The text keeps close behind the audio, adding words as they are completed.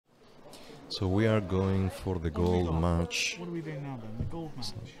So we are going for the gold match. What are we doing now then? The gold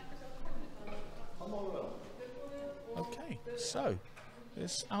match. Okay, so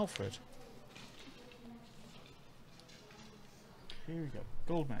it's Alfred. Here we go.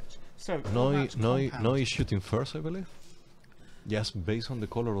 Gold match. So No is shooting first, I believe. Yes, based on the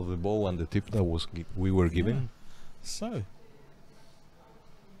color of the bow and the tip that was we were given. Yeah. So.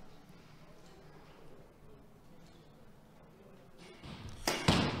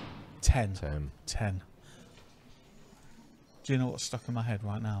 Ten. 10. Do you know what's stuck in my head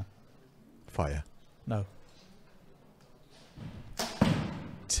right now? Fire. No.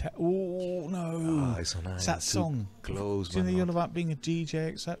 Oh no! It's a 9. It's that song. Close. Do you know you're about being a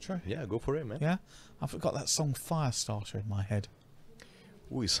DJ, etc.? Yeah, go for it, man. Yeah, I've got that song Firestarter in my head.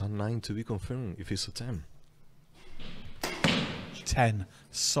 Oh, it's a 9 to be confirmed. If it's a 10. 10,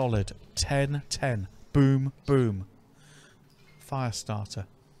 solid. 10, 10. Boom, boom. Firestarter.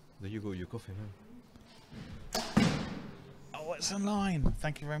 There you go, your coffee, man. Oh, it's a 9.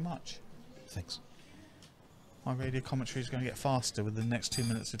 Thank you very much. Thanks. My radio commentary is going to get faster with the next 2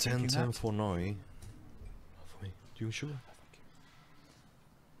 minutes of 10 taking 10 that. for Noi. For me. You sure?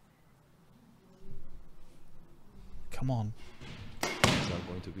 Come on. Is that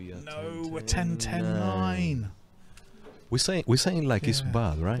going to be a No, a 10 10 9. We're saying like it's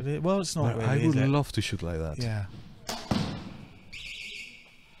bad, right? Well, it's not But really, I would is it? love to shoot like that. Yeah.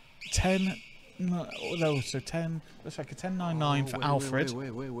 10. No, so 10. Looks like a 10 9 9 for Alfred.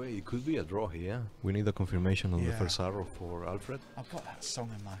 Wait. It could be a draw here. We need a confirmation of the first arrow for Alfred. I've got that song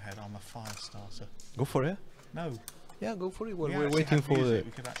in my head. I'm a Firestarter. Go for it. No. Yeah, go for it. We We're actually waiting have for music. the.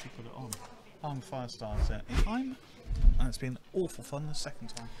 We could actually put it on. I'm a Firestarter in time. And it's been awful fun the second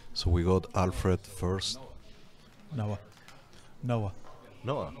time. So we got Alfred first. Noah. Noah.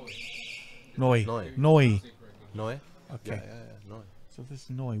 Noi. Noi. Noi. Noi. Okay. Yeah. Noi. So this is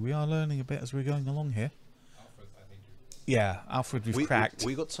Noi. We are learning a bit as we're going along here. Yeah, Alfred, we've cracked.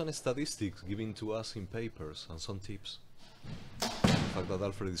 We got some statistics given to us in papers and some tips. The fact that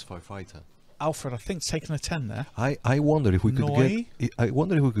Alfred is firefighter. Alfred, I think, taking a 10 there. I wonder if we could Noi. get. I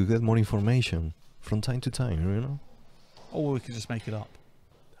wonder if we could get more information from time to time. You know. Or we could just make it up.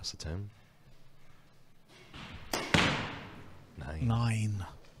 That's a 10. 9. 9.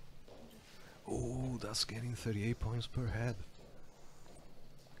 Oh, that's getting 38 points per head.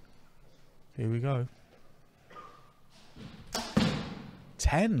 Here we go.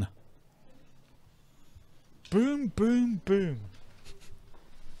 10. Boom, boom, boom.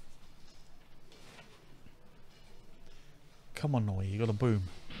 Come on, Noi, you got a boom.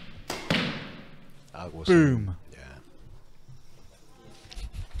 That was Boom. Yeah.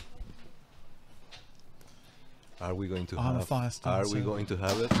 Are we going to I'm a have? Firestarter. Are we going to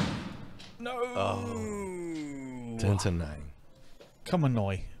have it? No. Oh. 10 to 9. Come on,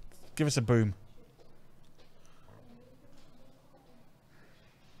 Noi. Give us a boom.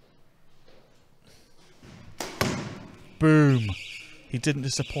 Boom. He didn't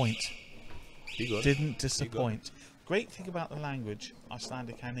disappoint. He Didn't disappoint. Great thing about the language,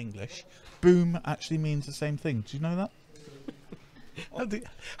 Icelandic and English, boom actually means the same thing. Do you know that?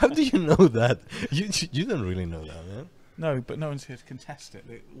 How do you know that? You don't really know that, man. No, but no one's here to contest it.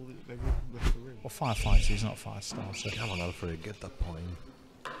 They left the room. Well, firefighter, he's not a Firestarter. Come on, Alfred, get that point.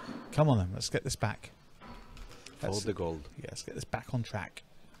 Come on then, let's get this back. Hold the gold. Yeah, let's get this back on track.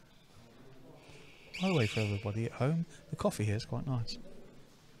 By the way, for everybody at home, the coffee here is quite nice.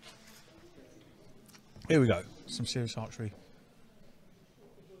 Here we go. Some serious archery.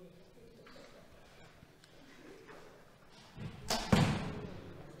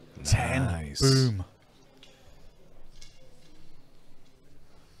 Nice. 10. Boom.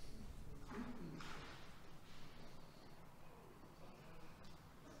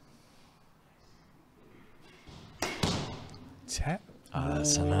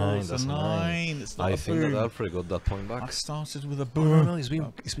 That's a 9. It's That's a 9. It's not I a think boom. that Alfred got that point back. I started with a Oh, boom. no, it's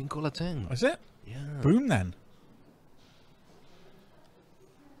been called a 10. Is it? Yeah. Boom then.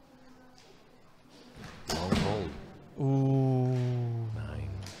 Long hold. Ooh. 9.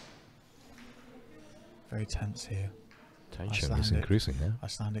 Very tense here. Tension is Icelandic. increasing, yeah?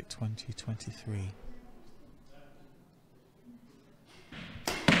 Icelandic 2023.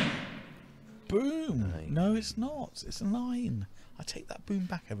 Boom. 9. No, it's not. It's a 9. I take that boom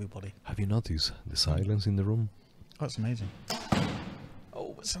back, everybody. Have you noticed the silence in the room? Oh, it's amazing.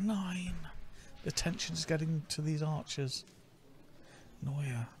 Oh, it's a 9. The tension's getting to these archers.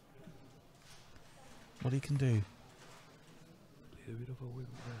 Neuer. What he can do. A bit of a wiggle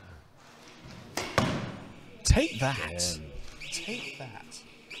Take that. there. Take that.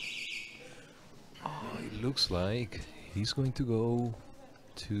 Oh, it looks like he's going to go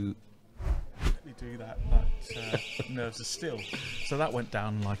to definitely do that. Nerves of steel. So that went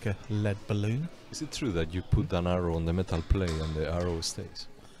down like a lead balloon. Is it true that you put an arrow on the metal plate and the arrow stays?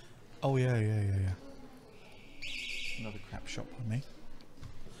 Oh yeah. Another crap shot by me.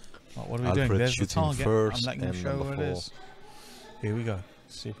 Right, what are we Alfred doing? There's the shooting target. first I'm letting you and show number where it 4. is. Here we go.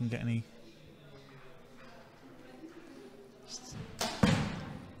 See if we can get any.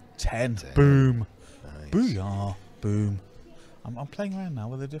 10. Boom. Nice. Booyah. Boom. I'm playing around now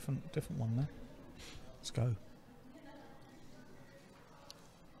with a different one there. Let's go.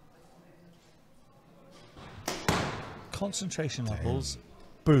 Concentration levels.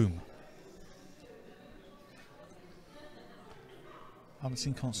 Boom. I haven't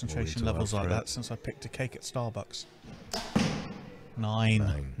seen concentration Glory to levels like Alfred. that since I picked a cake at Starbucks.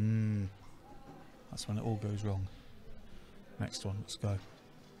 9. That's when it all goes wrong. Next one, let's go.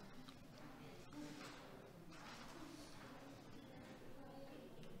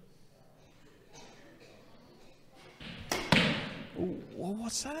 Ooh, well,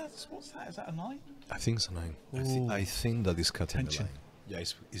 what's that? What's that? Is that a 9? I think it's a 9. Ooh. I think that is cutting Tension. the line.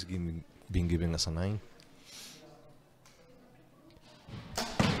 Yeah, it's being given as a 9.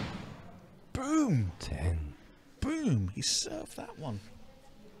 Boom! 10. Boom! He served that one.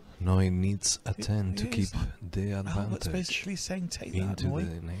 No, it needs a 10 to it keep is. the Albert's advantage basically saying take that, into boy.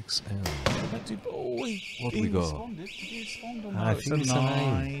 the next end. What we got? Responded. Did he respond or no? I It's think a it's a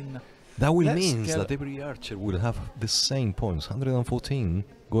 9. That will Let's mean get that every archer will have the same points, 114,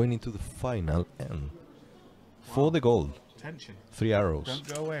 going into the final end. For the gold, Tension. 3 arrows. Don't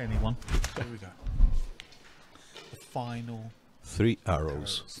go away, anyone. Here we go. The final. 3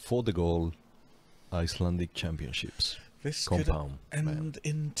 arrows for the gold, Icelandic Championships. This Compound. could end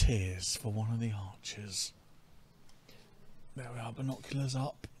in tears for one of the archers. There we are, binoculars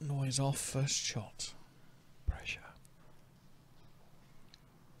up, noise off, first shot. Pressure.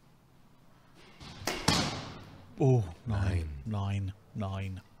 Oh, 9.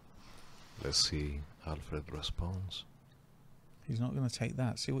 9. Let's see Alfred responds. He's not going to take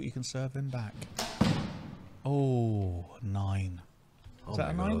that. See what you can serve him back. Oh, 9. Oh Is that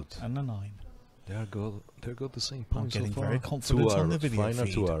a my 9? god. And a 9. They got the same I'm points getting so far. very confident 2 on the arrows, video final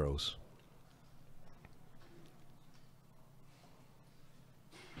feed. 2 arrows.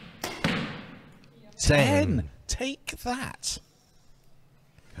 Ten. Take that.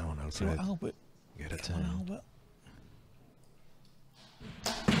 Come on, See what Alfred. Albert. Get a Come on, 10. Albert.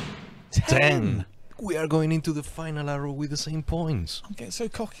 10. We are going into the final arrow with the same points. I'm getting so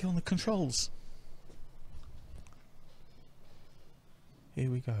cocky on the controls. Here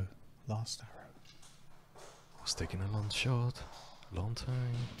we go. Last arrow. Was taking a long shot. Long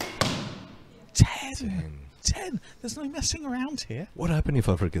time. 10. 10. There's no messing around here. What happened if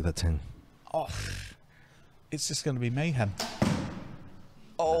Alfred get that 10? Oh, it's just going to be mayhem.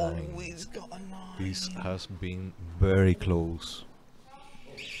 Oh, 9. he's got a 9. This has been very close.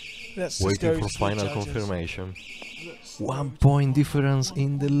 Let's just Waiting go for to the final judges. confirmation. 1 point difference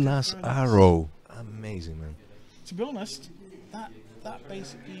in the last arrow. Amazing, man. To be honest, that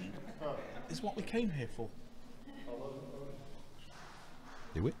basically is what we came here for.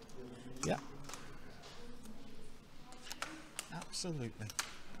 Did we? Yeah. Absolutely.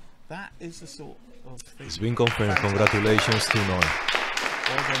 That is the sort of thing. It's been confirmed. Congratulations to Noy.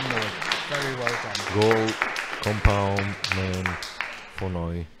 Well done, Lloyd. Very well done. Gold, compound, man, for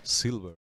Noy. Silver.